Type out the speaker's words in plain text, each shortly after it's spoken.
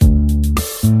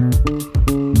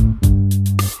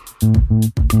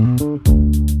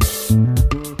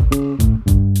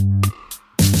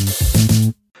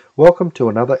Welcome to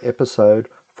another episode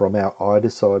from our I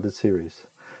Decided series.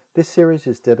 This series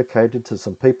is dedicated to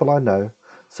some people I know,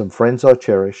 some friends I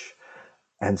cherish,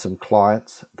 and some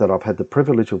clients that I've had the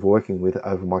privilege of working with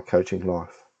over my coaching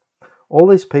life. All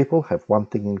these people have one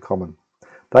thing in common.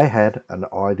 They had an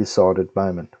I decided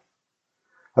moment.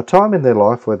 A time in their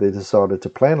life where they decided to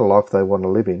plan a life they want to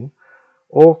live in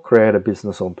or create a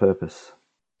business on purpose.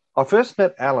 I first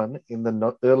met Alan in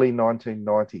the early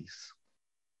 1990s.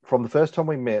 From the first time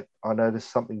we met, I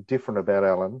noticed something different about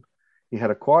Alan. He had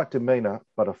a quiet demeanour,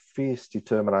 but a fierce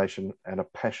determination and a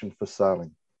passion for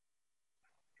sailing.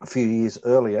 A few years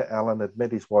earlier, Alan had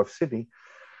met his wife, Sydney,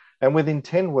 and within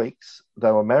 10 weeks,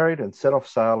 they were married and set off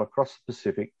sail across the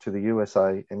Pacific to the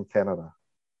USA and Canada.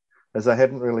 As they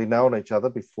hadn't really known each other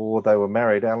before they were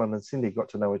married, Alan and Cindy got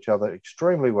to know each other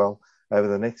extremely well over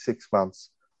the next 6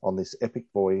 months on this epic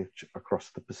voyage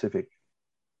across the Pacific.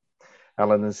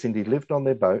 Alan and Cindy lived on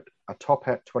their boat, a Top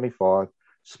Hat 25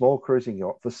 small cruising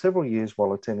yacht, for several years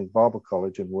while attending Bible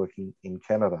college and working in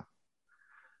Canada.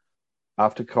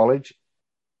 After college,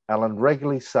 Alan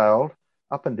regularly sailed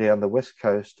up and down the west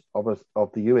coast of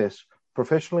the US,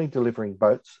 professionally delivering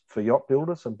boats for yacht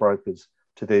builders and brokers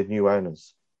to their new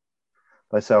owners.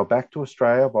 They sailed back to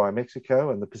Australia via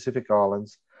Mexico and the Pacific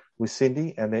Islands with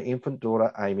Cindy and their infant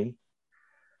daughter, Amy,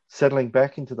 settling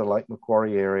back into the Lake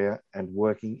Macquarie area and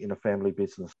working in a family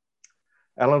business.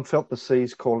 Alan felt the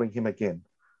seas calling him again.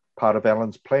 Part of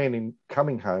Alan's plan in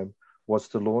coming home was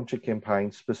to launch a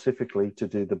campaign specifically to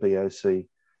do the BOC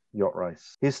yacht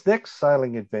race. His next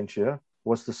sailing adventure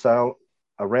was to sail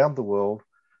around the world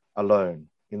alone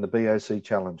in the BOC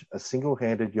Challenge, a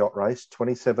single-handed yacht race,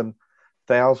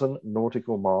 27,000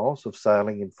 nautical miles of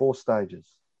sailing in 4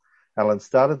 stages. Alan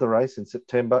started the race in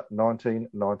September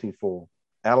 1994.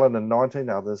 Alan and 19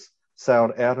 others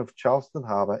sailed out of Charleston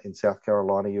Harbor in South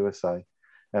Carolina, USA,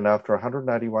 and after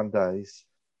 181 days,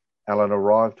 Alan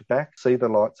arrived back to see the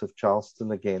lights of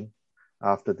Charleston again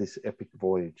after this epic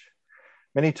voyage.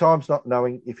 Many times not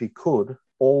knowing if he could,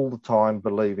 all the time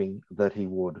believing that he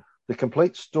would. The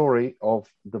complete story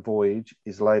of the voyage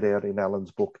is laid out in Alan's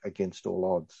book, Against All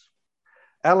Odds.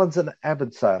 Alan's an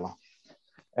avid sailor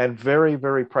and very,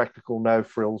 very practical, no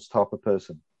frills type of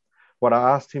person. When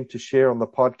I asked him to share on the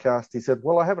podcast, he said,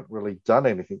 well, I haven't really done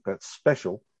anything that's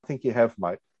special. I think you have,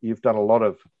 mate. You've done a lot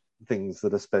of things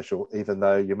that are special, even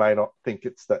though you may not think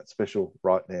it's that special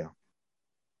right now.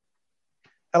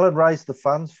 Alan raised the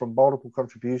funds from multiple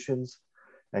contributions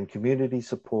and community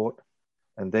support,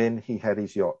 and then he had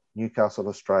his yacht, Newcastle,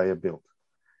 Australia, built.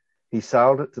 He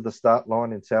sailed it to the start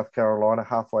line in South Carolina,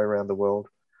 halfway around the world,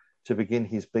 to begin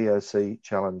his BOC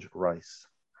Challenge race.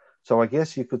 So I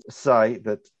guess you could say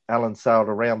that Alan sailed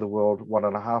around the world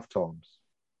 1.5 times.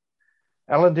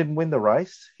 Alan didn't win the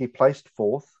race. He placed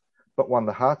 4th, but won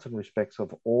the hearts and respects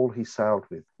of all he sailed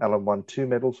with. Alan won 2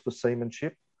 medals for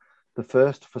seamanship, the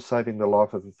first for saving the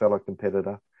life of a fellow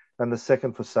competitor, and the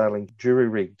second for sailing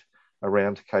jury-rigged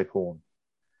around Cape Horn.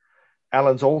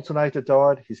 Alan's alternator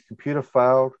died, his computer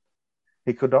failed,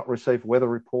 he could not receive weather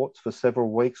reports for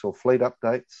several weeks or fleet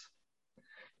updates.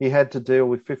 He had to deal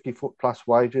with 50-foot plus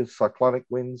waves, cyclonic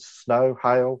winds, snow,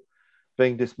 hail,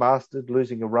 being dismasted,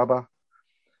 losing a rubber,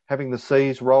 having the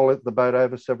seas roll the boat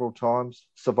over several times,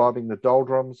 surviving the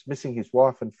doldrums, missing his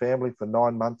wife and family for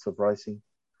 9 months of racing.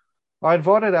 I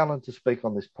invited Alan to speak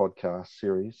on this podcast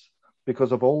series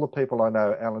because of all the people I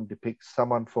know, Alan depicts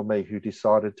someone for me who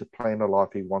decided to plan a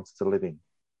life he wants to live in.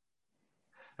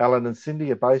 Alan and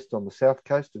Cindy are based on the south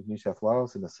coast of New South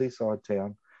Wales in a seaside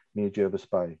town near Jervis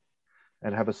Bay,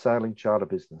 and have a sailing charter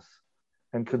business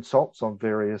and consults on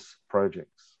various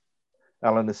projects.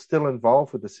 Alan is still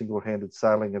involved with the single-handed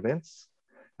sailing events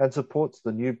and supports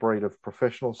the new breed of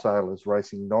professional sailors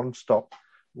racing non-stop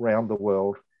round the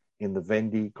world in the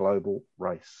Vendée Global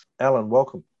Race. Alan,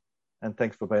 welcome, and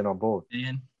thanks for being on board.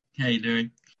 Ian, how you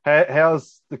doing?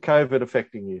 How's the COVID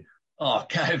affecting you? Oh,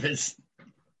 COVID's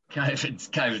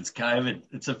COVID.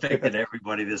 It's affected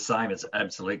everybody the same. It's an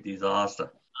absolute disaster.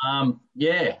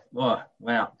 Yeah. Well,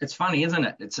 wow. It's funny, isn't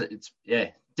it? It's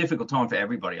difficult time for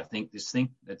everybody. I think this thing.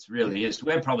 It really is.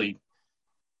 We're probably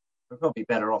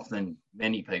better off than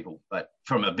many people, but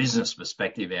from a business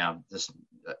perspective,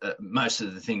 most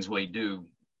of the things we do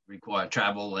require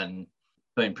travel and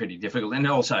been pretty difficult. And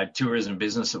also tourism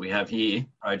business that we have here,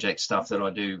 project stuff that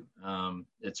I do.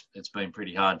 It's been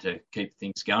pretty hard to keep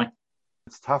things going.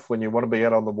 It's tough when you want to be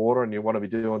out on the water and you want to be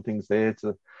doing things there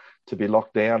to be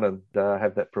locked down and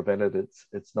have that prevented.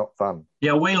 It's not fun.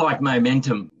 Yeah, we like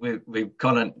momentum. We've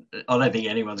got I don't think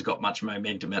anyone's got much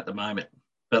momentum at the moment,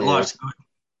 but life's good.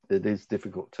 It is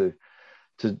difficult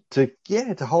to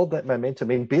to hold that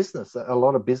momentum in business. A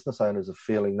lot of business owners are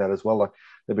feeling that as well. Like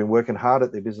they've been working hard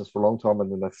at their business for a long time,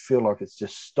 and then they feel like it's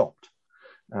just stopped,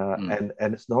 and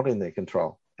it's not in their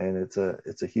control, and it's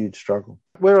a huge struggle.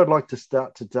 Where I'd like to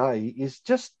start today is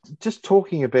just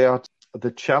talking about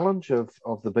the challenge of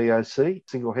the BOC,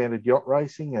 single-handed yacht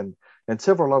racing, and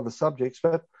several other subjects.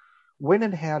 But when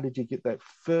and how did you get that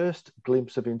first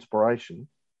glimpse of inspiration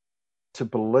to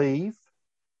believe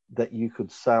that you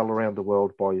could sail around the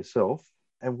world by yourself,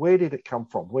 and where did it come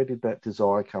from? Where did that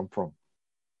desire come from?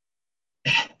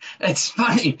 It's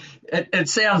funny. It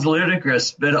sounds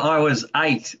ludicrous, but I was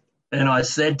 8 and I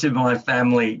said to my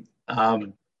family, I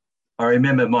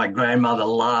remember my grandmother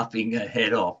laughing her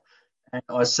head off. And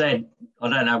I said, I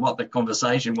don't know what the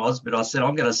conversation was, but I said,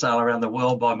 I'm going to sail around the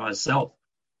world by myself.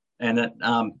 And it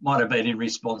might have been in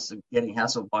response to getting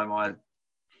hassled by my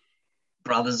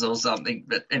brothers or something.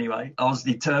 But anyway, I was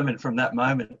determined from that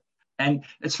moment. And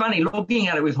it's funny, looking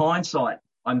at it with hindsight,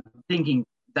 I'm thinking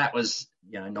that was,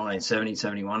 1970,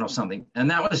 71 or something.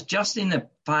 And that was just in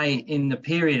the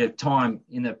period of time,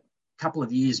 in a couple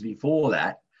of years before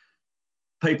that,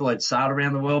 people had sailed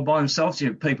around the world by themselves.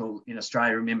 People in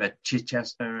Australia remember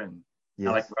Chichester and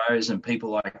Alec Rose and people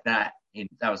like that.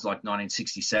 That was like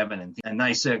 1967. And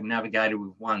they circumnavigated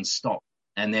with one stop.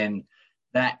 And then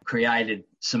that created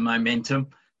some momentum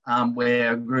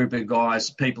where a group of guys,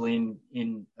 people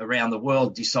in around the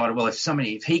world decided, well,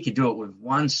 if he could do it with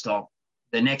one stop,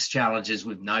 the next challenge is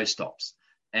with no stops.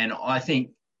 And I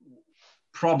think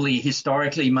probably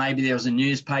historically maybe there was a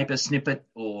newspaper snippet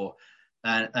or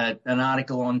an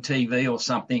article on TV or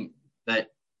something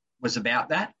that was about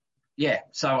that. Yeah,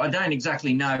 so I don't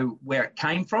exactly know where it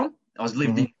came from. I was lived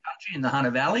in the country in the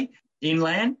Hunter Valley,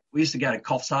 inland. We used to go to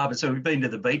Coffs Harbour, so we've been to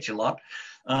the beach a lot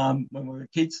when we were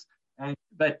kids.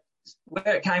 But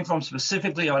where it came from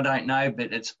specifically, I don't know,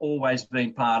 but it's always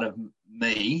been part of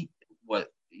me.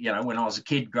 When I was a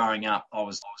kid growing up, I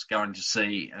was going to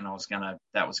sea, and I was going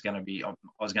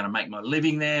to make my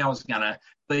living there. I was going to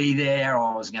be there.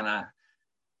 I was going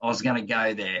to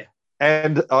go there.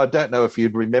 And I don't know if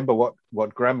you'd remember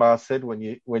what Grandma said when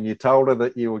you told her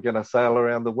that you were going to sail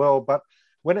around the world, but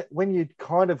when you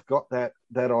kind of got that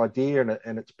idea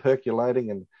and it's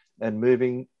percolating and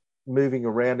moving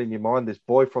around in your mind, this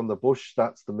boy from the bush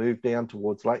starts to move down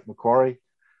towards Lake Macquarie.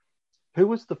 Who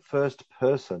was the first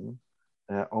person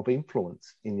of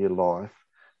influence in your life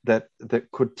that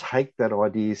could take that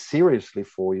idea seriously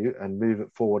for you and move it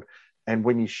forward? And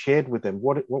when you shared with them,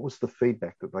 what was the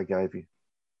feedback that they gave you?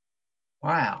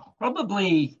 Wow,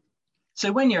 probably.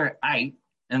 So when you're 8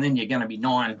 and then you're going to be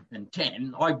 9 and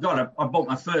 10, I bought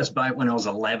my first boat when I was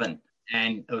 11,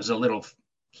 and it was a little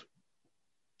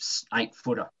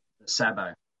 8-footer, a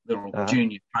Sabo, little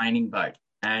junior training boat.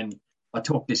 And I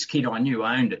took this kid I knew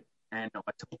owned it, and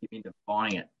I took him into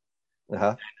buying it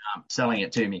and selling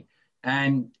it to me.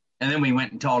 And then we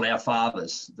went and told our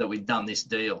fathers that we'd done this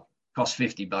deal. Cost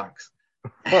 $50.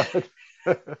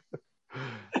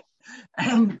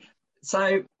 And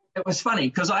so it was funny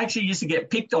because I actually used to get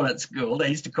picked on at school. They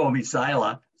used to call me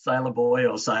sailor boy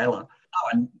or sailor. Oh,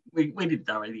 and we didn't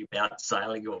know anything about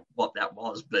sailing or what that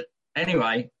was. But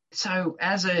anyway, so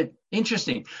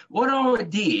what I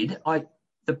did,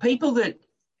 the people that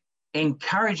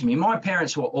encouraged me, my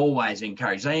parents were always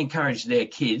encouraged. They encouraged their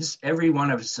kids. Every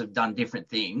one of us have done different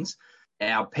things.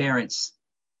 Our parents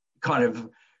kind of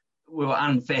were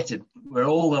unfettered. We're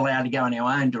all allowed to go in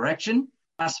our own direction.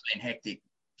 Must have been hectic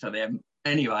for them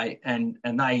anyway, and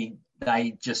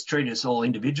they just treat us all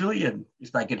individually, and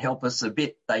if they could help us a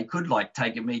bit, they could, like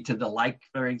taking me to the lake,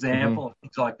 for example,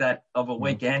 things like that of a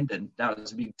weekend, and that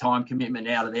was a big time commitment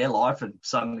out of their life, and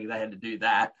suddenly they had to do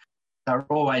that. They were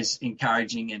always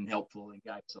encouraging and helpful and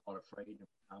gave us a lot of freedom,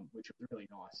 which was really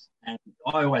nice, and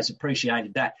I always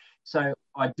appreciated that. So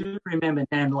I do remember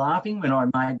Nan laughing when I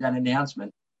made that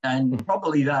announcement, and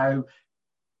probably though,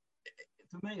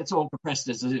 for me, it's all compressed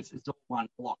as if it's all one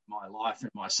block, my life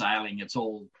and my sailing. It's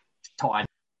all tied,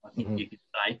 I think you could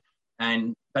say.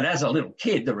 But as a little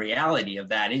kid, the reality of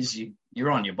that is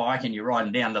you're on your bike and you're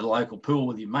riding down to the local pool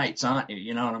with your mates, aren't you?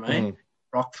 You know what I mean?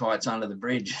 Rock fights under the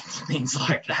bridge, things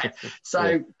like that. So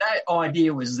that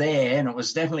idea was there, and it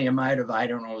was definitely a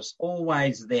motivator, and I was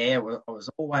always there. I was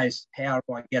always, how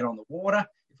do I get on the water?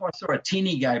 If I saw a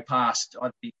tinny go past,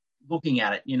 I'd be looking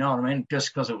at it, you know what I mean,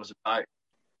 just because it was a boat.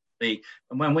 And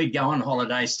when we'd go on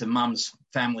holidays to Mum's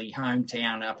family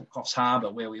hometown up at Coffs Harbour,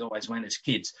 where we always went as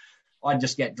kids, I'd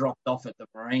just get dropped off at the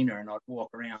marina and I'd walk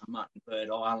around Mutton Bird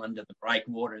Island and the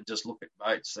breakwater and just look at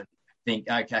boats. And think,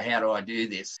 okay, how do I do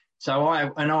this? So I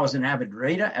was an avid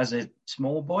reader as a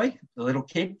small boy, a little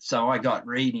kid. So I got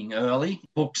reading early.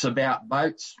 Books about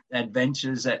boats,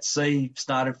 adventures at sea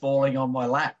started falling on my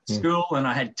lap at school. And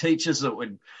I had teachers that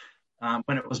would,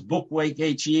 when it was book week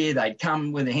each year, they'd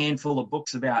come with a handful of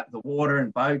books about the water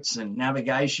and boats and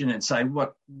navigation and say,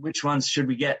 which ones should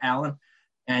we get, Alan?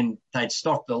 And they'd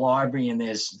stock the library and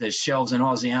there's shelves, and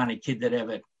I was the only kid that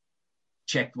ever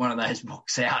checked one of those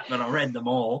books out, but I read them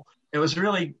all. It was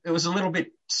a little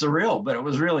bit surreal, but it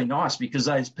was really nice because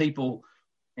those people,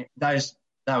 I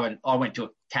went to a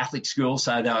Catholic school,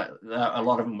 so a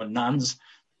lot of them were nuns,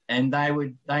 and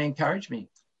they encouraged me.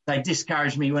 They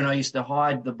discouraged me when I used to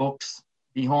hide the books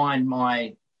behind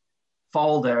my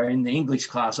folder in the English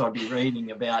class. I'd be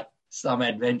reading about some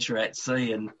adventure at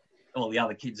sea and all the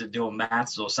other kids are doing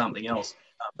maths or something else.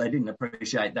 They didn't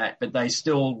appreciate that, but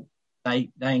they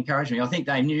encouraged me. I think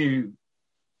they knew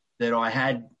that I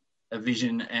had a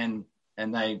vision and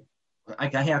they,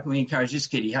 okay, how can we encourage this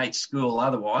kid? He hates school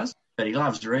otherwise, but he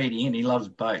loves reading and he loves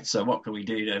boats. So what can we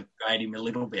do to grade him a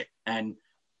little bit? And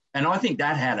I think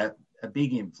that had a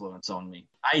big influence on me.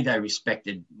 They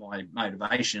respected my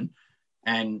motivation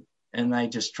and they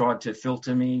just tried to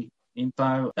filter me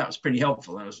info. That was pretty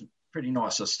helpful. It was pretty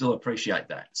nice. I still appreciate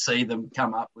that. See them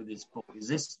come up with this book.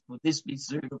 Would this be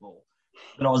suitable?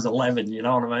 But I was 11, you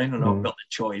know what I mean? And I've got the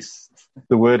choice.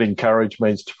 The word encourage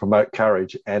means to promote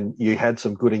courage, and you had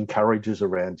some good encouragers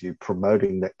around you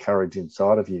promoting that courage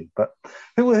inside of you. But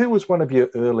who was one of your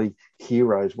early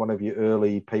heroes, one of your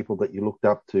early people that you looked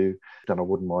up to, and I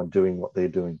wouldn't mind doing what they're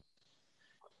doing?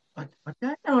 I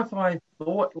don't know if I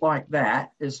thought like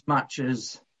that as much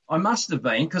as I must have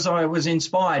been, because I was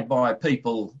inspired by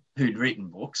people who'd written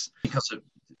books because of,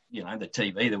 the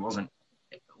TV. There wasn't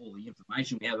all the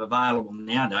information we have available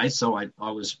nowadays. So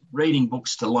I was reading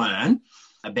books to learn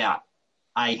about,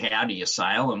 how do you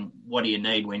sail and what do you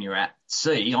need when you're at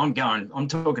sea. I'm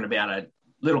talking about a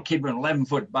little kid with an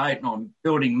 11-foot boat and I'm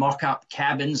building mock-up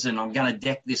cabins and I'm going to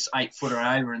deck this 8-footer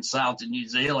over and sail to New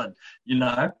Zealand. When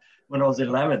I was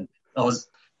 11, I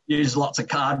used lots of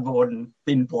cardboard and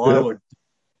thin plywood. Yep.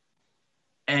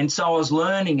 And so I was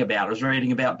learning about it. I was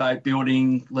reading about boat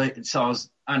building. So I was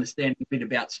understanding a bit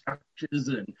about structures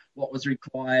and what was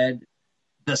required.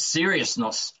 The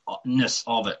seriousness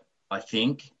of it, I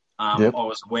think, I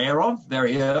was aware of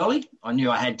very early. I knew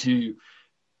I had to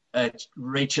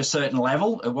reach a certain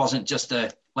level. It wasn't just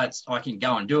I can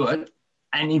go and do it.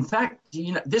 And in fact,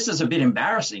 this is a bit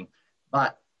embarrassing,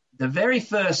 but the very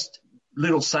first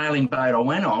little sailing boat I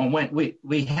went on,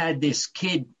 we had this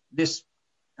kid, this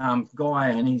guy,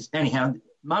 and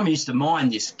Mum used to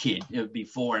mind this kid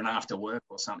before and after work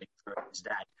or something for his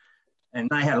dad. And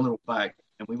they had a little boat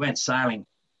and we went sailing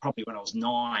probably when I was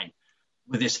 9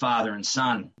 with his father and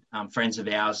son, friends of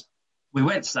ours. We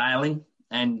went sailing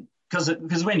and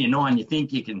because when you're 9, you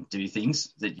think you can do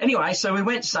things. Anyway, so we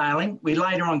went sailing. We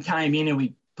later on came in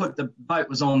and the boat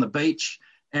was on the beach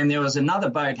and there was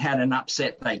another boat had an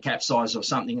upset, they capsized or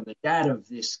something. And the dad of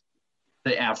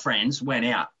our friends went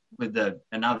out with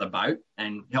another boat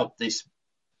and helped this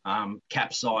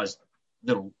capsized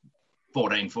little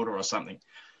 14-footer or something.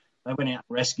 They went out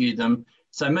and rescued them.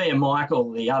 So me and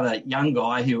Michael, the other young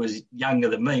guy who was younger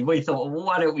than me, we thought, well,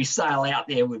 why don't we sail out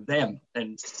there with them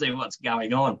and see what's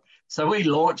going on? So we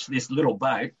launched this little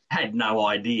boat, had no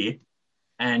idea,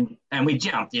 and we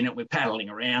jumped in it. We're paddling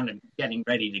around and getting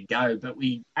ready to go, but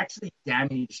we actually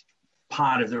damaged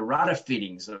part of the rudder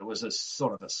fittings. It was a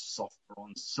sort of a soft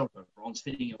bronze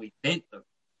fitting, and we bent the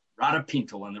rudder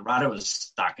pintle and the rudder was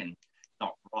stuck and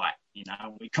not right,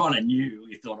 We kind of knew,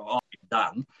 we thought, we're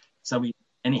done. So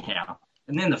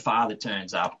and then the father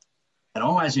turns up, and I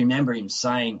always remember him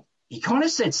saying, he kind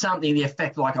of said something to the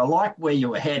effect like, I like where you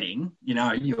were heading,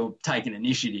 you're taking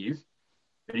initiative.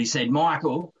 But he said,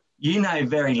 Michael, you know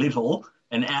very little,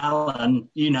 and Alan,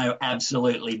 you know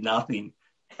absolutely nothing.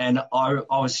 And I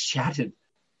was shattered.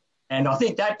 And I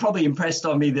think that probably impressed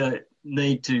on me the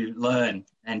need to learn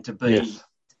and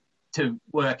to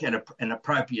work at an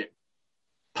appropriate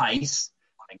pace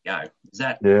and go. Does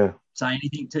that say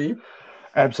anything to you?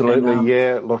 Absolutely,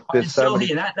 and, Look, there's so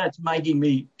many. That's making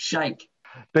me shake.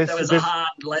 That was a hard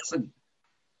lesson.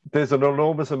 There's an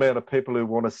enormous amount of people who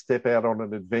want to step out on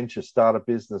an adventure, start a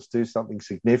business, do something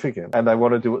significant, and they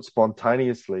want to do it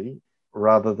spontaneously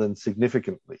rather than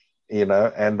significantly, and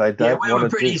they don't want to. We were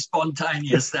pretty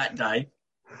spontaneous that day.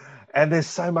 And there's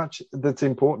so much that's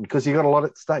important because you got a lot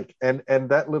at stake. And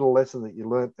that little lesson that you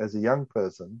learnt as a young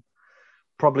person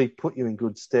probably put you in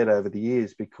good stead over the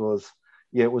years because,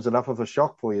 it was enough of a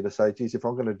shock for you to say, geez, if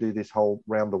I'm going to do this whole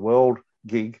round the world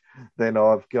gig, then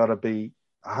I've got to be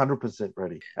 100%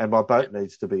 ready. And my boat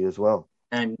needs to be as well.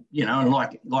 And, you know, and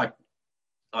like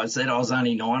I said, I was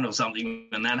only 9 or something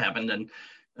when that happened, and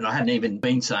I hadn't even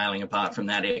been sailing apart from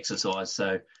that exercise.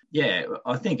 So, yeah,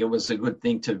 I think it was a good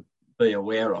thing to be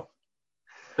aware of,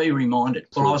 be reminded.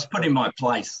 Well, I was put in my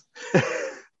place.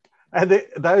 And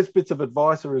those bits of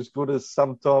advice are as good as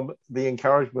sometimes the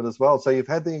encouragement as well. So you've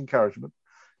had the encouragement,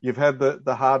 you've had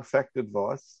the hard fact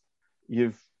advice,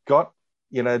 you've got,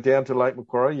 you know, down to Lake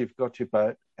Macquarie, you've got your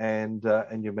boat, and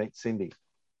you meet Cindy.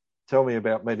 Tell me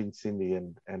about meeting Cindy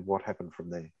and what happened from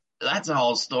there. That's a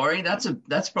whole story.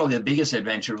 That's probably the biggest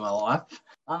adventure of my life.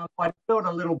 I built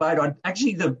a little boat.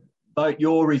 Actually, the boat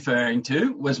you're referring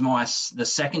to was the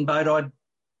second boat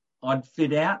I'd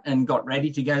fit out and got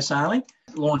ready to go sailing.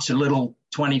 Launched a little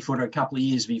 20-footer a couple of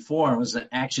years before, and was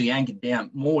actually anchored down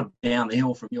the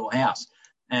hill from your house,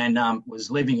 and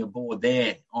was living aboard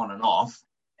there on and off.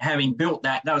 Having built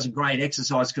that was a great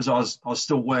exercise because I was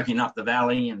still working up the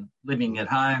valley and living at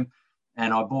home,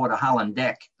 and I bought a hull and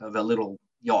deck of a little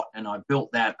yacht, and I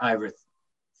built that over a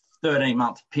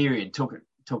 13-month period.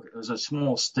 It was a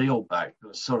small steel boat. It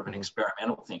was sort of an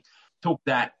experimental thing. Took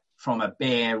that from a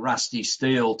bare, rusty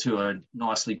steel to a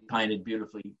nicely painted,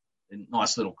 beautifully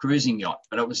nice little cruising yacht,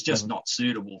 but it was just not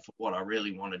suitable for what I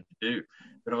really wanted to do.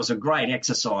 But it was a great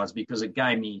exercise because it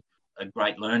gave me a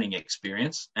great learning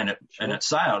experience, and it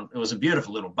sailed. It was a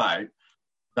beautiful little boat,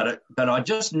 but I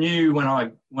just knew when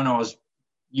I was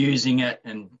using it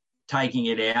and taking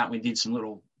it out, we did some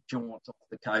little jaunts off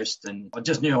the coast, and I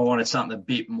just knew I wanted something a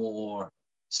bit more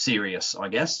serious, I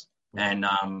guess, and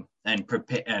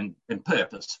prepare and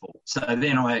purposeful. So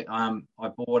then I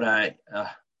bought a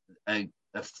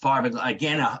fiberglass,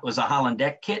 again, it was a hull and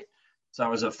deck kit. So it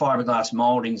was a fiberglass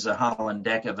mouldings, a hull and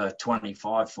deck of a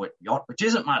 25-foot yacht, which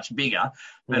isn't much bigger,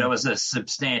 but it was a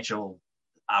substantial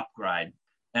upgrade.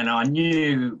 And I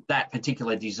knew that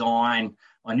particular design.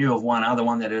 I knew of one other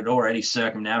one that had already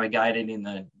circumnavigated in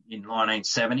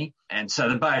 1970. And so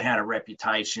the boat had a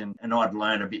reputation, and I'd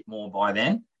learned a bit more by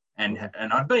then. And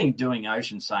I'd been doing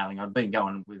ocean sailing. I'd been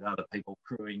going with other people,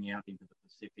 crewing out into the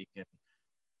Pacific and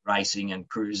racing and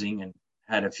cruising, and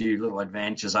had a few little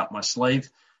adventures up my sleeve.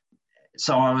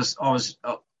 So I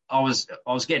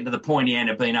was getting to the pointy end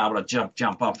of being able to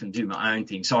jump up and do my own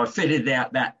thing. So I fitted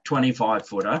out that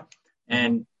 25-footer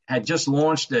and had just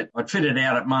launched it. I'd fitted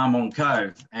out at Marmont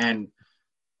Cove and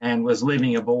was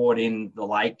living aboard in the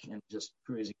lake and just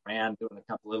cruising around, doing a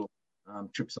couple little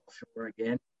trips offshore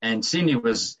again. And Cindy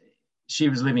was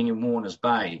living in Warners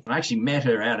Bay. I actually met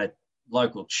her at a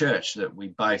local church that we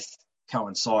both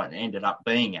ended up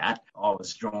being at. I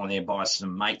was drawn there by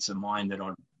some mates of mine that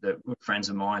good friends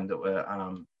of mine that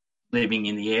were living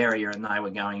in the area, and they were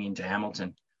going into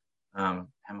Hamilton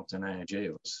AOG,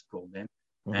 it was called then.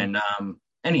 And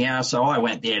anyhow, so I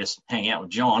went there to hang out with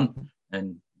John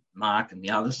and Mark and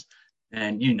the others,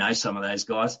 and you know some of those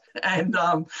guys. And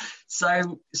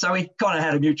so we kind of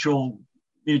had a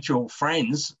mutual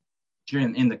friends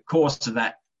in the course of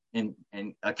that. And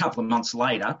a couple of months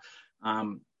later,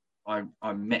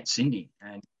 I met Cindy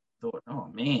and thought, oh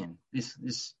man,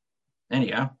 this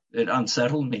anyhow, it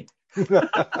unsettled me.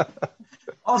 I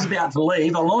was about to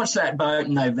leave. I launched that boat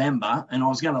in November, and I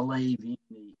was going to leave in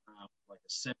the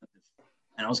 7th,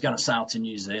 and I was going to sail to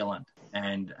New Zealand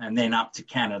and then up to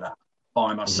Canada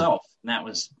by myself. And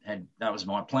that was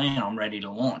my plan. I'm ready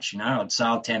to launch. You know, I'd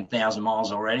sailed 10,000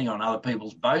 miles already on other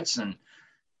people's boats, and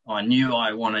I knew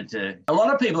I wanted to. A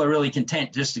lot of people are really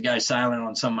content just to go sailing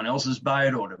on someone else's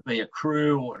boat, or to be a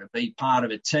crew, or to be part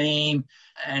of a team.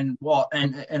 And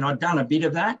I'd done a bit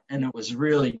of that, and it was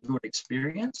really good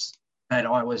experience. But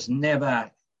that was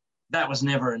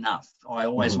never enough. I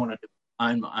always wanted to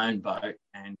own my own boat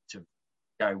and to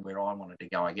go where I wanted to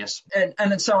go, I guess.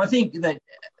 And so I think that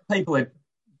people are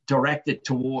directed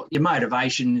toward, your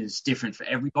motivation is different for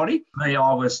everybody. For me,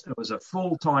 it was a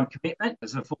full-time commitment. It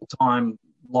was a full-time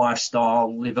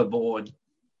lifestyle, live aboard,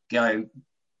 go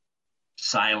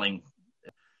sailing.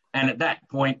 And at that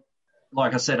point,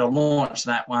 like I said, I launched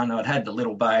that one. I'd had the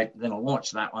little boat, then I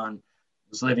launched that one,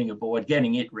 was living aboard,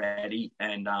 getting it ready.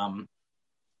 And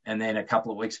then a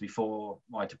couple of weeks before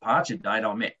my departure date,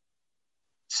 I met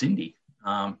Cindy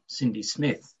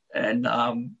Smith,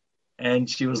 and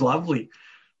she was lovely.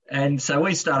 And so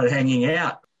we started hanging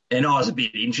out, and I was a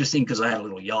bit interesting because I had a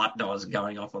little yacht and I was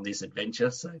going off on this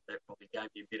adventure, so that probably gave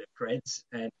me a bit of creds.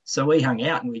 And so we hung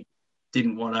out, and we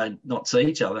didn't want to not see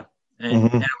each other.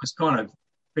 And it was kind of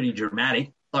pretty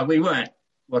dramatic. Like, we weren't,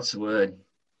 what's the word?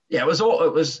 Yeah, it was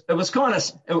kind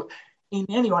of, in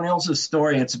anyone else's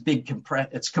story, it's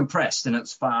it's compressed and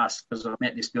it's fast, because I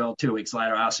met this girl 2 weeks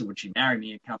later, asked her would she marry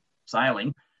me and come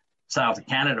sailing. sail to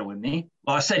Canada with me.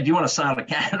 Well, I said, do you want to sail to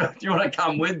Canada? Do you want to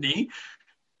come with me?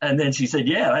 And then she said,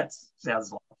 yeah, that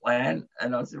sounds like a plan.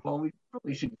 And I said, well, we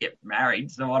probably should get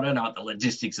married. So I don't know what the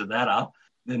logistics of that are.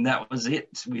 Then that was it.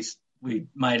 We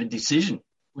made a decision,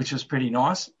 which was pretty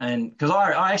nice. And because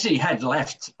I actually had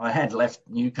left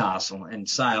Newcastle and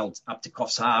sailed up to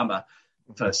Coffs Harbour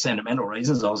for sentimental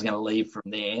reasons. I was going to leave from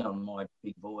there on my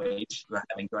big voyage,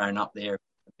 having grown up there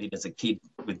a bit as a kid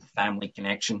with the family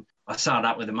connection. I sailed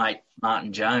up with a mate,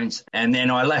 Martin Jones, and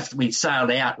then I left. We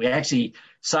sailed out. We actually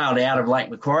sailed out of Lake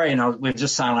Macquarie, and we were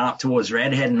just sailing up towards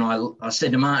Redhead. And I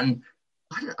said to Martin,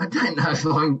 I don't know if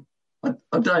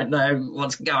I don't know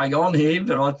what's going on here,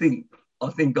 but I think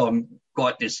I'm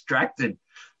quite distracted.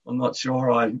 I'm not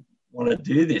sure I want to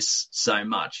do this so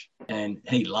much. And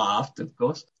he laughed, of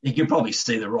course. You could probably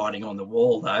see the writing on the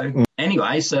wall, though.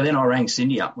 Anyway, so then I rang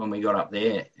Cindy up when we got up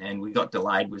there, and we got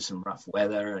delayed with some rough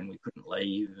weather, and we couldn't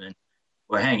leave, and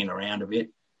we're hanging around a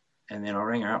bit. And then I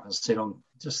rang her up and said, I'm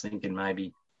just thinking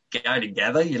maybe go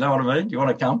together, you know what I mean? Do you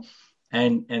want to come?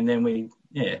 And then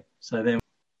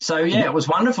it was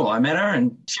wonderful. I met her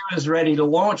and she was ready to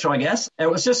launch, I guess. It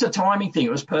was just a timing thing.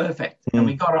 It was perfect. And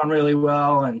we got on really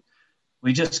well, and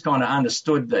we just kind of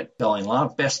understood that fell in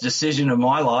love. Best decision of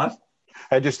my life.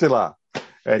 And you still are.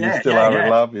 And you still are in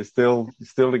love. You're still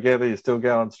together. You're still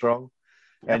going strong.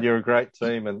 And you're a great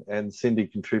team. And Cindy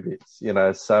contributes,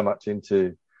 so much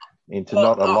into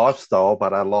not a lifestyle,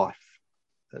 but a life.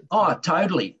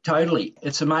 Totally.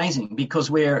 It's amazing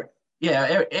because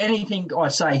anything I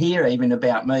say here, even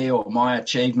about me or my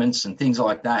achievements and things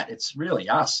like that, it's really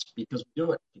us because we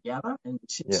do it together, and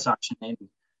she's such an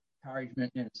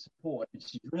encouragement and support. And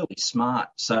she's really smart,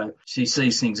 so she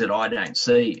sees things that I don't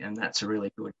see, and that's a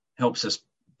really good, helps us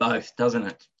both, doesn't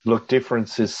it? Look,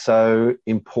 difference is so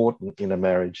important in a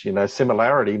marriage.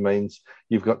 Similarity means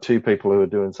you've got two people who are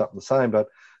doing something the same, but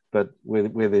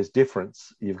where there's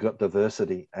difference, you've got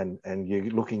diversity, and you're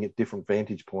looking at different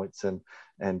vantage points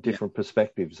and different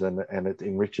perspectives, and it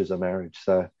enriches a marriage.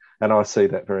 So, and I see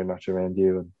that very much around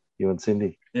you and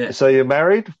Cindy. Yeah. So you're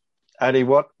married, only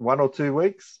 1 or 2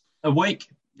 weeks? A week.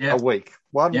 Yeah. A week.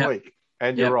 1 week,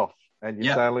 and you're off, and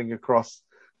you're sailing across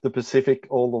the Pacific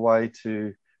all the way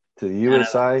to the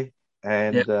USA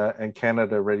and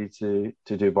Canada, ready to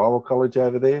do Bible college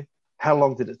over there. How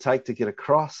long did it take to get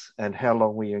across, and how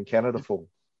long were you in Canada for?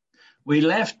 When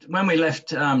we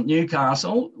left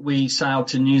Newcastle, we sailed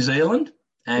to New Zealand,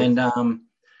 and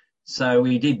so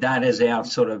we did that as our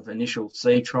sort of initial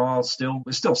sea trial.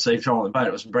 We're still sea trialing the boat.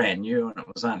 It was brand new, and it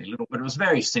was only little, but it was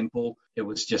very simple. It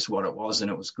was just what it was, and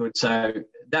it was good. So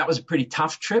that was a pretty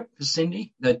tough trip for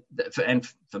Cindy, and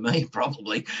for me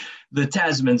probably. The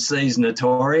Tasman Sea's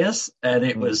notorious, and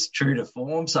it was true to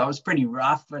form. So it was pretty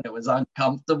rough, and it was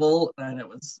uncomfortable, and it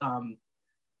was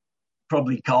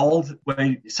probably cold.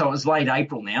 So it was late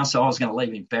April now, so I was going to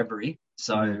leave in February.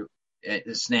 So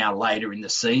it's now later in the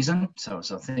season. So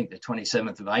it's, I think, the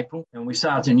 27th of April. And we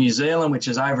sailed to New Zealand, which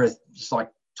is over just like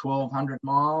 1,200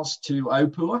 miles to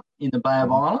Opua in the Bay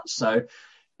of Islands. So,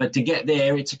 but to get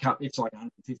there, it's like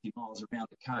 150 miles around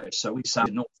the coast. So we sailed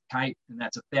to North Cape, and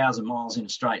that's 1,000 miles in a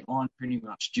straight line, pretty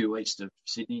much due east of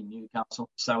Sydney and Newcastle.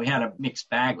 So we had a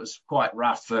mixed bag. It was quite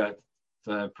rough for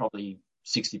probably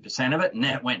 60% of it, and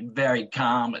that went very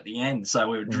calm at the end. So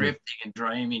we were drifting and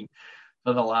dreaming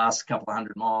for the last couple of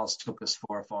 100 miles. It took us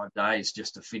 4 or 5 days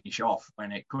just to finish off,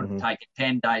 when it could have taken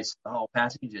 10 days for the whole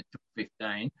passage. It took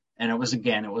 15. And it was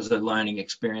a learning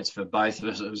experience for both of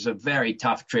us. It was a very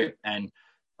tough trip, and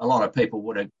a lot of people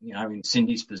would have, in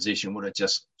Cindy's position, would have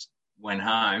just went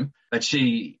home. But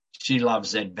she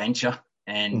loves adventure,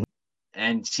 and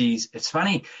it's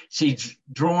funny, she's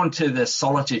drawn to the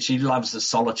solitude. She loves the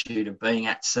solitude of being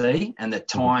at sea, and the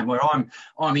time where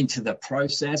I'm into the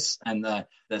process and the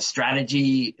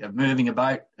strategy of moving a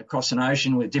boat across an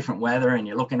ocean with different weather, and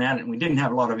you're looking at it. And we didn't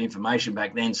have a lot of information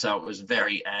back then, so it was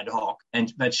very ad hoc.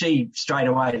 But she straight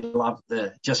away loved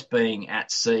just being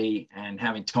at sea and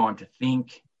having time to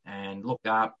think and look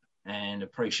up and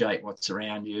appreciate what's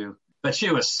around you. But she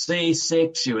was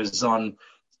seasick. She was on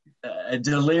a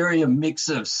delirium mix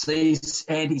of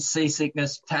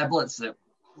anti-seasickness tablets that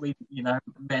we,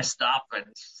 messed up, and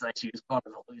so she was kind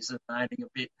of hallucinating a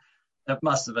bit. It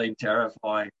must have been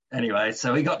terrifying. Anyway,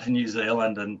 so we got to New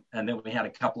Zealand, and then we had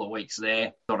a couple of weeks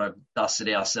there, sort of dusted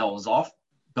ourselves off,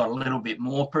 got a little bit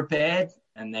more prepared,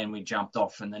 and then we jumped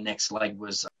off, and the next leg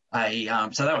was so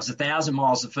that was 1,000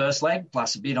 miles the first leg,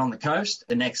 plus a bit on the coast.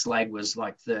 The next leg was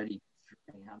like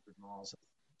 3,300 miles,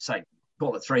 so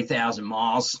call it 3,000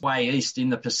 miles, way east in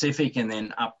the Pacific and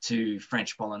then up to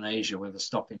French Polynesia with a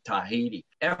stop in Tahiti.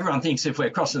 Everyone thinks if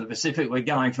we're crossing the Pacific, we're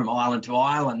going from island to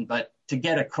island, but to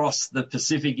get across the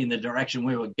Pacific in the direction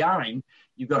we were going,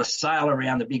 you've got to sail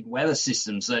around the big weather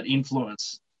systems that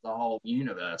influence the whole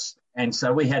universe. And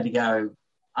so we had to go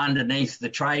underneath the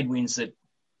trade winds that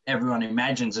everyone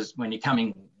imagines is when you're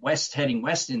coming west, heading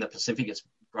west in the Pacific, it's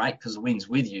great because the wind's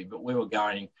with you, but we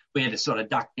had to sort of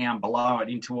duck down below it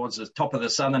in towards the top of the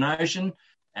Southern Ocean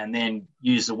and then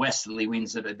use the westerly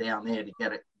winds that are down there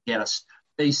to get us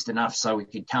east enough so we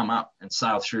could come up and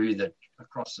sail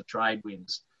across the trade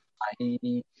winds.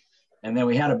 And then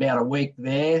we had about a week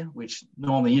there, which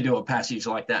normally you do a passage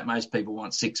like that, most people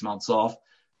want 6 months off.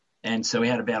 And so we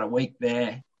had about a week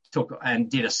there,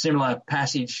 did a similar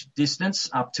passage distance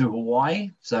up to Hawaii.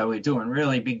 So we're doing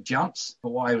really big jumps.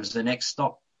 Hawaii was the next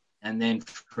stop. And then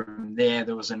from there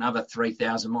was another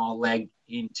 3,000-mile leg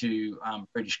into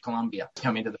British Columbia,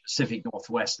 coming to the Pacific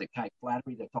Northwest at Cape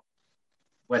Flattery, the top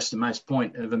westernmost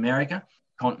point of America,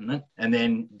 continent, and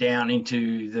then down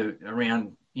into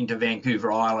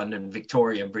Vancouver Island and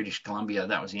Victoria, British Columbia.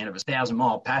 That was the end of a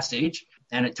 1,000-mile passage,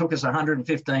 and it took us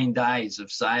 115 days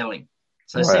of sailing.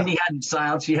 So wow. Cindy hadn't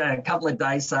sailed. She had a couple of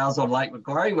days sails on Lake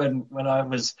Macquarie when I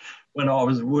was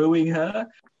wooing her,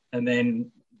 and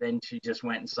then she just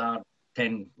went and sailed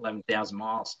 11,000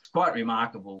 miles. It's quite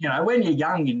remarkable. You know, when you're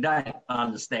young, you don't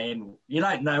understand. You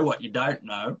don't know what you don't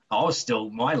know.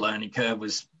 My learning curve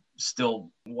was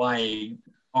still way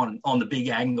on the big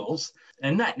angles,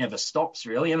 and that never stops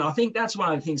really. And I think that's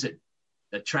one of the things that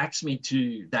attracts me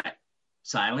to that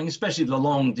sailing, especially the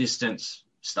long distance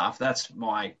stuff. That's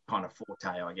my kind of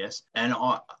forte, I guess. And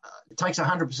it takes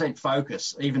 100%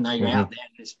 focus, even though you're out there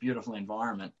in this beautiful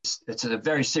environment. It's a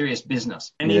very serious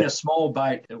business. And in a small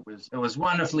boat, it was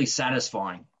wonderfully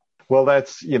satisfying. Well,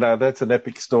 that's an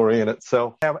epic story in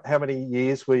itself. How many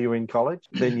years were you in college?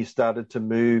 Then you started to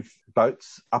move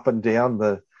boats up and down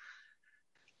the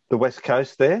west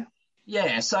coast there?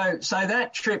 Yeah, so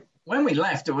that trip, when we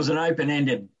left, it was an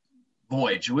open-ended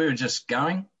voyage. We were just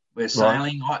going. We're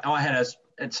sailing. Right.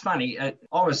 It's funny. I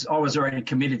was already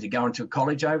committed to going to a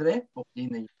college over there. Booked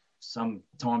in some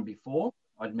time before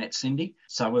I'd met Cindy.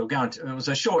 So we were going to. It was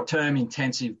a short-term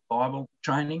intensive Bible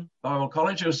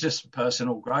college. It was just a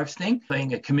personal growth thing.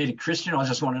 Being a committed Christian, I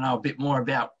just want to know a bit more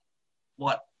about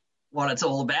what it's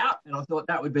all about. And I thought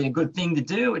that would be a good thing to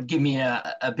do. It'd give me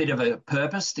a bit of a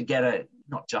purpose to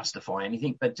not justify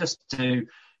anything, but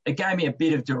it gave me a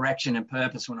bit of direction and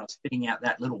purpose when I was fitting out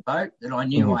that little boat, that I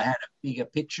knew I had a bigger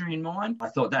picture in mind. I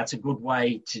thought that's a good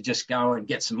way to just go and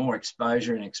get some more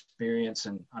exposure and experience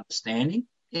and understanding.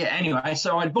 Yeah, anyway,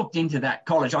 so I booked into that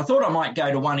college. I thought I might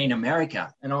go to one in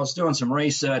America, and I was doing some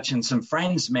research, and some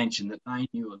friends mentioned that they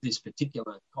knew of this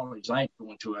particular college. They'd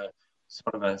gone to a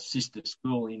sort of a sister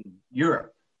school in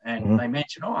Europe, and they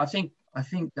mentioned, I think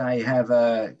they have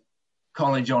a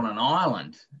college on an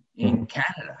island in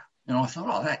Canada. And I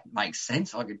thought, that makes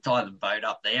sense. I could tie the boat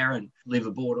up there and live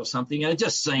aboard or something. And it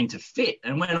just seemed to fit.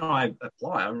 And when I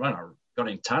got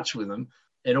in touch with them,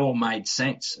 it all made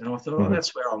sense. And I thought,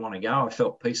 that's where I want to go. I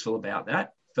felt peaceful about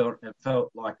that. It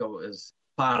felt like I was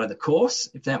part of the course,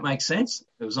 if that makes sense.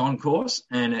 It was on course,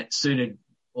 and it suited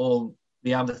all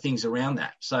the other things around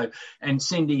that. So, and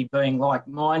Cindy being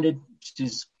like-minded,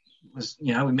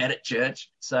 we met at church.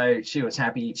 So she was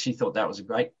happy. She thought that was a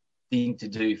great thing to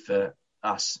do for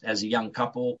us as a young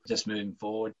couple, just moving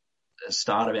forward, the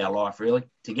start of our life really,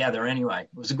 together anyway. It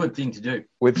was a good thing to do.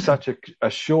 With such a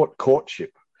short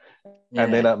courtship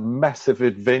and then a massive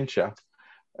adventure,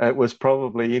 it was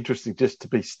probably interesting just to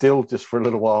be still just for a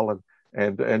little while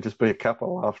and just be a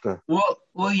couple after. Well,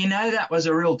 that was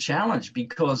a real challenge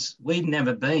because we'd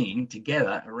never been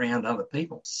together around other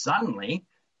people. Suddenly,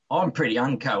 I'm pretty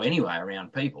unco anyway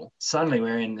around people. Suddenly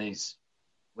we're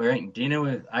eating dinner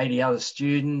with 80 other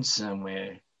students, and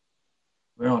we're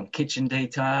on kitchen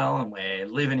detail, and we're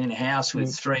living in a house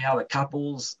with 3 other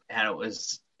couples. And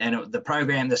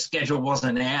the schedule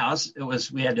wasn't ours.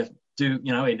 We had to do,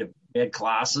 we had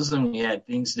classes and we had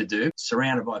things to do,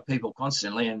 surrounded by people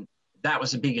constantly. And that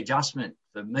was a big adjustment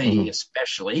for me,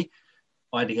 especially.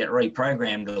 I had to get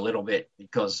reprogrammed a little bit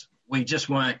because we just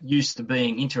weren't used to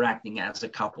interacting as a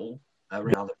couple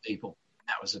around other people.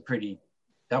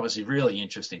 That was really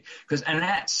interesting and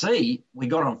at sea we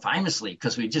got on famously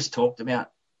because we just talked about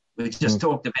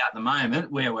the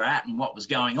moment where we're at and what was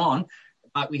going on,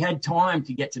 but we had time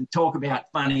to get to talk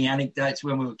about funny anecdotes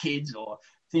when we were kids or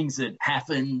things that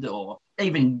happened or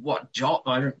even what job,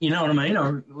 you know what I mean?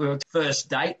 Or we were first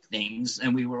date things,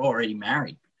 and we were already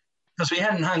married because we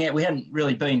hadn't hung out. We hadn't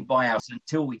really been by ourselves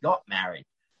until we got married.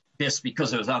 just because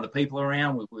there was other people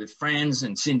around with friends,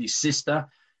 and Cindy's sister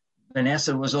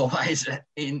Vanessa was always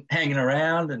hanging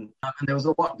around, and there was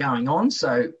a lot going on.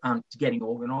 So getting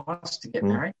organised to get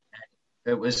married,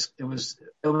 it was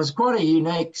quite a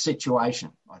unique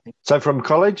situation, I think. So from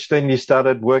college, then you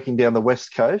started working down the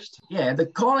West Coast? Yeah, the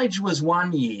college was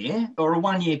 1 year, or a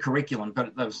 1 year curriculum, but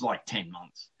it was like 10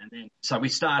 months. And then, so we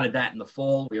started that in the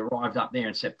fall. We arrived up there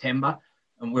in September,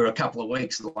 and we were a couple of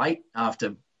weeks late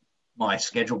after my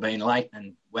schedule being late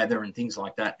and weather and things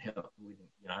like that.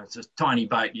 You know, it's a tiny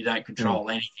boat. You don't control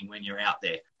anything when you're out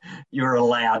there. You're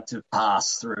allowed to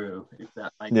pass through, if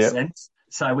that makes sense.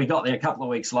 So we got there a couple of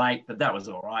weeks late, but that was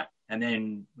all right. And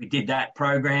then we did that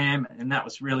program, and that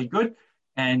was really good.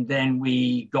 And then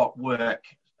we got work.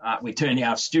 We turned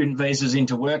our student visas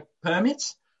into work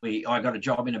permits. I got a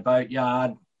job in a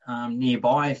boatyard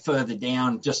nearby, further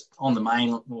down, just on the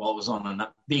mainland. Well, it was on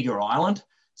a bigger island.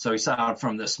 So we sailed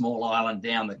from the small island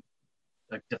down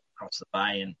just across the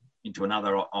bay and into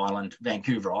another island,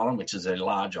 Vancouver Island, which is a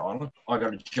large island. I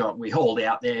got a job. We hauled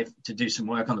out there to do some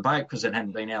work on the boat because it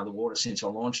hadn't been out of the water since I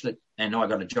launched it. And I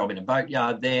got a job in a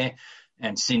boatyard there.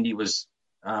 And Cindy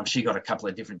she got a couple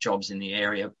of different jobs in the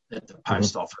area at the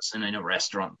post office and in a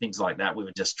restaurant, things like that. We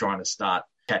were just trying to start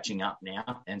catching up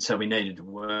now. And so we needed to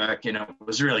work. And it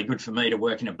was really good for me to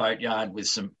work in a boatyard with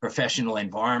some professional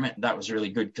environment. That was really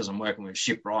good because I'm working with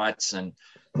shipwrights and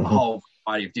a whole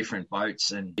variety of different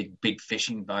boats and big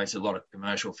fishing boats, a lot of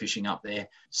commercial fishing up there.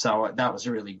 So that was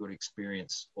a really good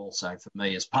experience also for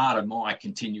me as part of my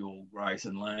continual growth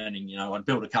and learning. You know, I'd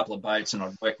built a couple of boats and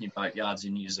I'd worked in boatyards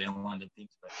in New Zealand and things,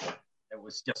 but it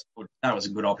was just good. That was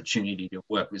a good opportunity to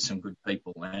work with some good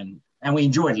people, and we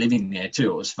enjoyed living there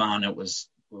too. It was fun. It was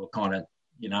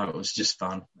just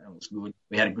fun. It was good.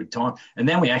 We had a good time. And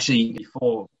then we actually,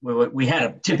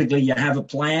 typically you have a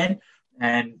plan,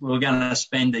 and we were going to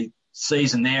spend the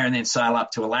season there and then sail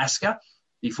up to Alaska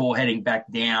before heading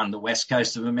back down the west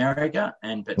coast of America.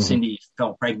 But Cindy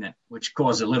fell pregnant, which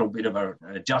caused a little bit of an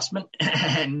adjustment,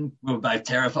 and we were both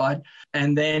terrified.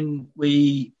 And then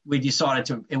we decided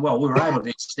we were able to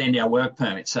extend our work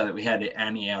permit so that we had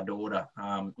Annie, our daughter,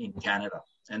 in Canada.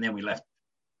 And then we left.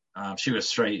 She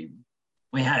was 3.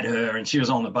 We had her, and she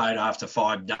was on the boat after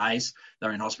 5 days. They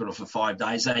were in hospital for 5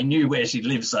 days. They knew where she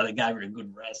lived, so they gave her a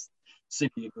good rest.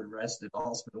 Cindy a good rest at the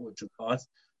hospital, which was nice.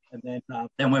 And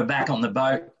then we're back on the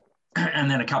boat. And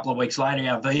then a couple of weeks later,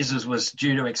 our visas was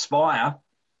due to expire.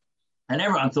 And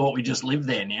everyone thought we just lived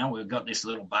there now. We've got this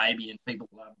little baby, and people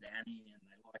loved Annie, and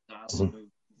they liked us. And we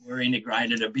were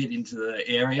integrated a bit into the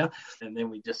area. And then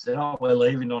we just said, we're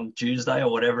leaving on Tuesday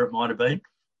or whatever it might have been.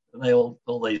 And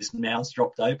all these mouths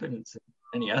dropped open. And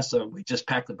anyhow, so we just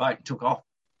packed the boat and took off.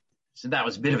 So that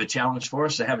was a bit of a challenge for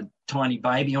us to have a tiny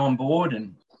baby on board,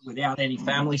 and without any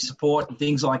family support and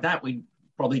things like that, we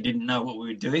probably didn't know what we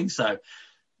were doing. So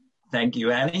thank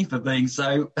you, Annie, for being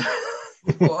so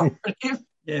cooperative.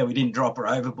 Yeah, we didn't drop her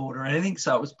overboard or anything,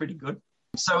 so it was pretty good.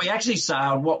 So we actually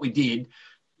sailed. What we did,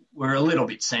 we're a little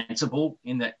bit sensible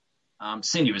in that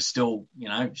Cindy was still,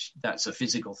 that's a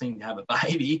physical thing to have a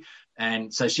baby.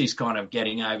 And so she's kind of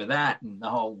getting over that and the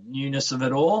whole newness of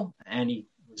it all. Annie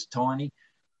was tiny.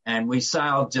 And we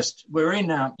sailed we're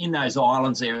in those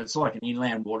islands there. It's like an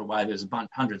inland waterway. There's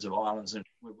hundreds of islands, and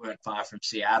we weren't far from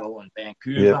Seattle and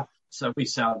Vancouver. Yeah. So we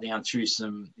sailed down through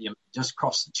just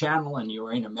crossed the channel, and you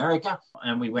were in America.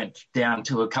 And we went down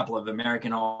to a couple of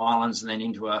American islands and then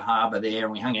into a harbour there,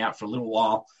 and we hung out for a little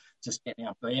while, just getting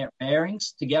our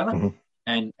bearings together.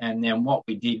 And then what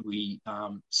we did,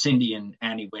 Cindy and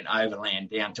Annie went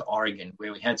overland down to Oregon,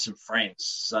 where we had some friends.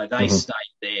 So they stayed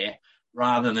there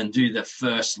rather than do the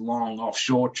first long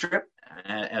offshore trip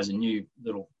as a new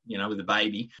little, with a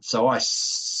baby. So I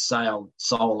sailed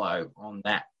solo on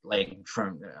that leg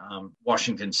from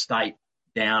Washington State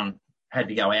down, had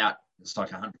to go out. It's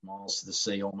like 100 miles to the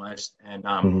sea almost, and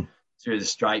through the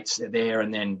straits there,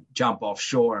 and then jump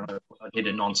offshore. And I did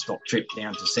a non-stop trip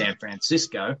down to San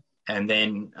Francisco. And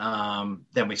then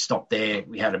we stopped there.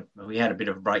 We had a bit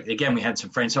of a break. Again, we had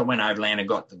some friends. So I went overland and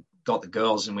got the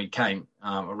girls, and we came.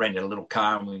 I rented a little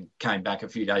car, and we came back a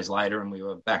few days later, and we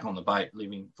were back on the boat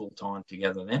living full time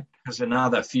together. Then it was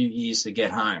another few years to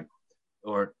get home,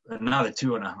 or another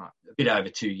 2.5, a bit over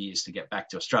 2 years to get back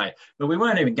to Australia. But we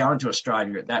weren't even going to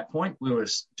Australia at that point. We were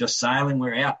just sailing.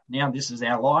 We're out now. This is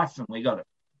our life, and we got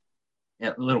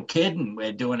a little kid, and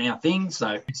we're doing our thing.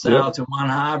 So sail to one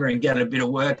harbour and get a bit of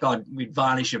work. We'd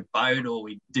varnish a boat, or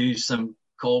we'd do some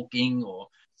caulking or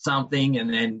something,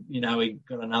 and then we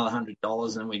got another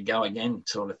 $100 and we'd go again,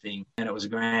 sort of thing. And it was a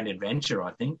grand adventure,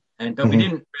 I think. But we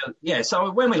didn't really,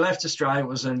 so when we left Australia,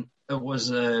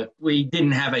 we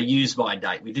didn't have a use by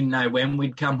date. We didn't know when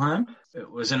we'd come home. It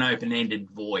was an open-ended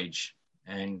voyage,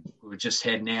 and we were just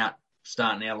heading out,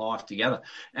 starting our life together.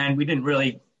 And we didn't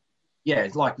really,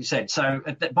 like you said. So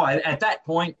at that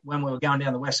point, when we were going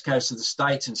down the west coast of the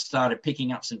States and started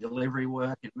picking up some delivery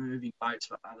work and moving boats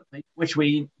for other people, which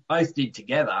we both did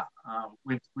together,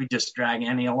 we just drag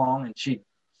Annie along, and she'd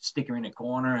stick her in a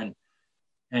corner,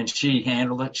 and she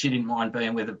handled it. She didn't mind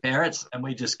being with the parrots, and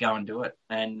we just go and do it.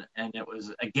 And it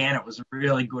was a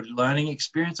really good learning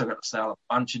experience. I got to sail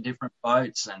a bunch of different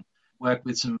boats and work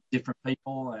with some different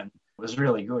people, and it was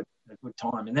really good, a good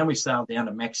time. And then we sailed down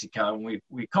to Mexico, and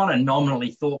we kind of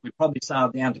nominally thought we'd probably sail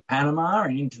down to Panama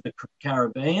and into the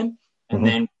Caribbean, and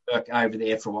then work over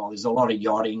there for a while. There's a lot of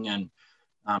yachting and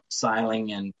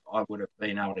sailing, and I would have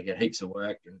been able to get heaps of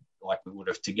work, and like we would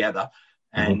have together.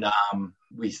 And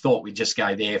we thought we'd just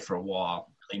go there for a while.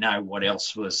 Really know what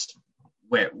else was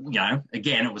where,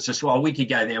 again, it was just, well, we could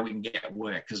go there, we can get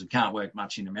work, because we can't work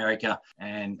much in America.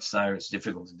 And so it's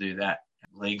difficult to do that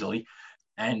legally.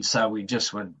 And so we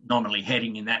just were nominally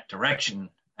heading in that direction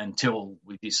until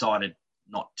we decided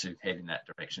not to head in that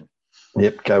direction.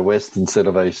 Yep, go west instead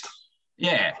of east.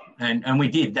 Yeah, and we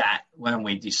did that when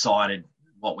we decided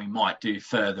what we might do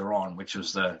further on, which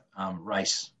was the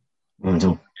race we were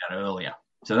talking about earlier.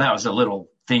 So that was a little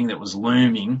thing that was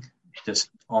looming just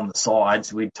on the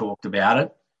sides. We talked about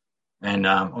it, and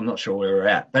I'm not sure where we're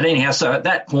at. But anyhow, so at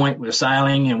that point we were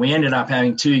sailing, and we ended up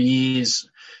having 2 years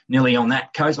nearly on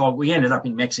that coast. We ended up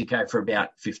in Mexico for about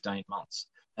 15 months,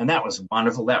 and that was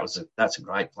wonderful. That's a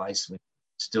great place. We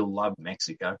still love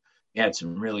Mexico. We had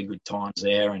some really good times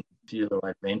there, and a few little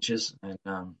adventures,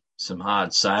 and some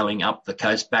hard sailing up the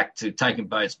coast, taking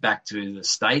boats back to the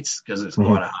States, because it's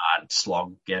quite a hard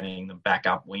slog getting them back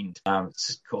upwind.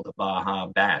 It's called the Baja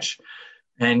Bash.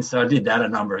 And so I did that a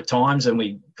number of times, and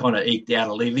we kind of eked out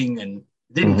a living, and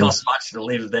it didn't cost much to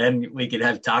live then. We could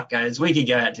have tacos. We could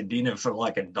go out to dinner for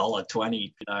like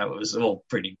 $1.20. It was all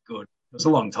pretty good. It was a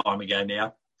long time ago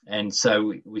now. And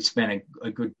so we spent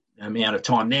a good amount of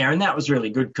time there, and that was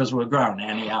really good because we were growing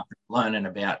Annie up and learning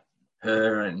about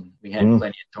her, and we had plenty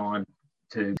of time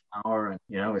to know her, and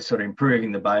we're sort of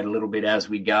improving the boat a little bit as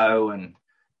we go, and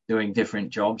doing different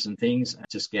jobs and things, and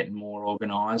just getting more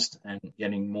organised and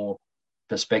getting more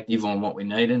perspective on what we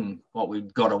needed and what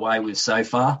we've got away with so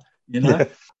far.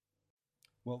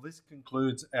 Well, this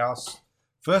concludes our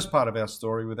first part of our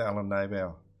story with Alan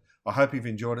Nabau. I hope you've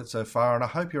enjoyed it so far, and I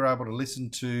hope you're able to listen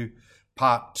to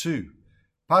part 2.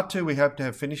 Part 2 we hope to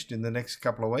have finished in the next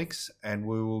couple of weeks, and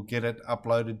we will get it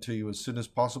uploaded to you as soon as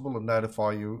possible and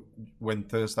notify you when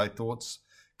Thursday Thoughts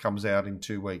comes out in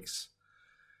 2 weeks.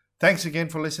 Thanks again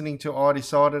for listening to I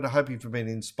Decided. I hope you've been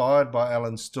inspired by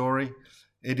Alan's story.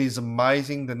 It is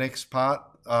amazing, the next part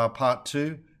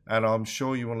 2, and I'm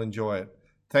sure you will enjoy it.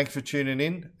 Thanks for tuning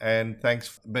in, and thanks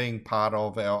for being part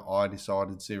of our I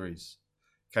Decided series.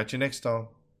 Catch you next time.